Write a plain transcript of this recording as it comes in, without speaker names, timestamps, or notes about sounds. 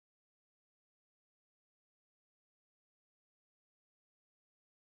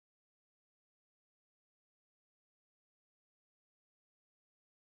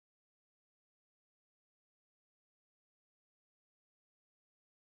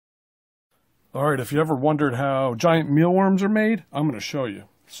All right, if you ever wondered how giant mealworms are made, I'm going to show you.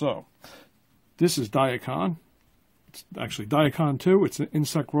 So, this is Diacon. It's actually Diacon 2. It's an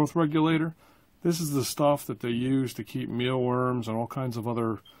insect growth regulator. This is the stuff that they use to keep mealworms and all kinds of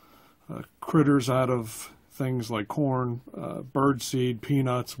other critters out of things like corn, birdseed,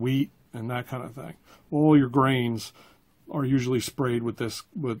 peanuts, wheat, and that kind of thing. All your grains are usually sprayed with this,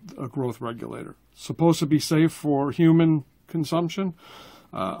 with a growth regulator. It's supposed to be safe for human consumption.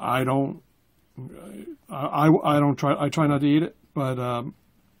 I try not to eat it, but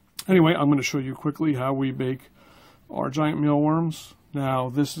anyway, I'm going to show you quickly how we make our giant mealworms. Now,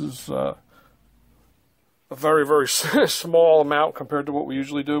 this is a very, very small amount compared to what we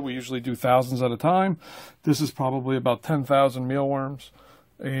usually do. We usually do thousands at a time. This is probably about 10,000 mealworms,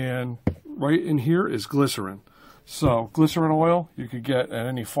 and right in here is glycerin. So glycerin oil you could get at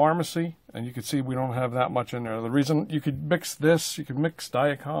any pharmacy, and you can see we don't have that much in there. The reason you could mix this, you could mix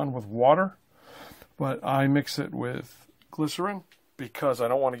Diacon with water, but I mix it with glycerin because I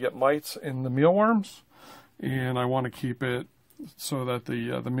don't want to get mites in the mealworms, and I want to keep it so that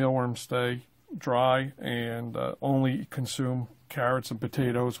the mealworms stay dry and only consume carrots and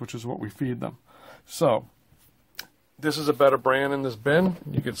potatoes, which is what we feed them. So this is a better bran in this bin.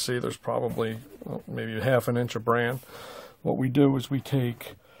 You can see there's probably maybe half an inch of bran. What we do is we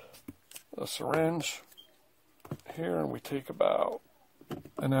take a syringe here and we take about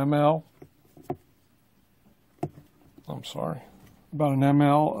an ml. About an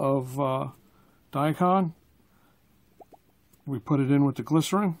ml of Diacon. We put it in with the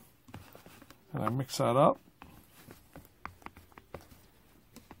glycerin, and I mix that up.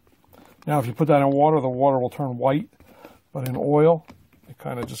 Now, if you put that in water, the water will turn white, but in oil, it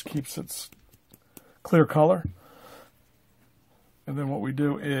kind of just keeps its clear color. And then what we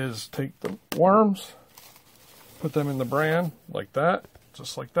do is take the worms, put them in the bran like that,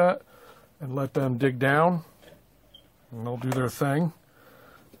 just like that, and let them dig down, and they'll do their thing.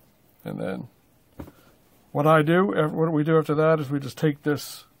 And then what we do after that is we just take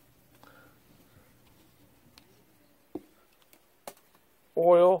this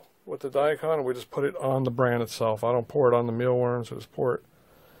oil with the Diacon and we just put it on the bran itself. I don't pour it on the mealworms, I just pour it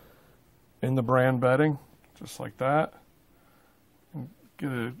in the bran bedding, just like that. And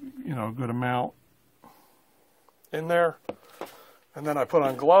get a good amount in there. And then I put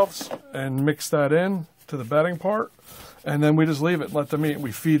on gloves and mix that in to the bedding part. And then we just leave it, let them eat.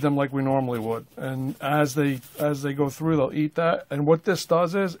 We feed them like we normally would. And as they go through, they'll eat that. And what this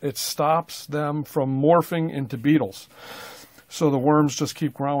does is it stops them from morphing into beetles. So the worms just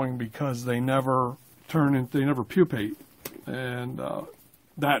keep growing because they never pupate. And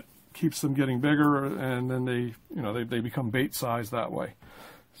that keeps them getting bigger, and then they become bait size that way.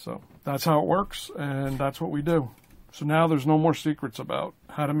 So that's how it works, and that's what we do. So now there's no more secrets about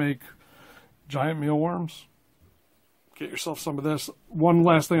how to make giant mealworms. Get yourself some of this. One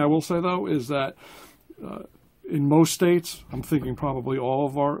last thing I will say, though, is that in most states, I'm thinking probably all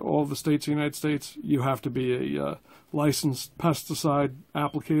of the states in the United States, you have to be a licensed pesticide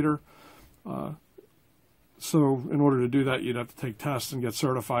applicator. So in order to do that, you'd have to take tests and get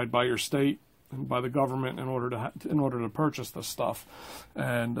certified by your state and by the government in order to purchase this stuff.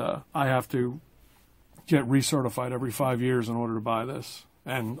 And I have to get recertified every 5 years in order to buy this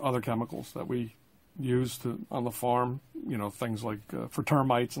and other chemicals that we use on the farm, things like for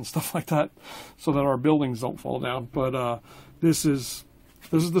termites and stuff like that, so that our buildings don't fall down. But this is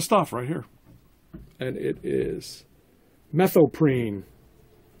the stuff right here, and it is methoprene.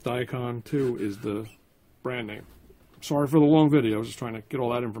 Diacon 2 is the brand name. Sorry for the long video. I was just trying to get all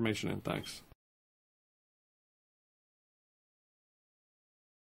that information in. Thanks.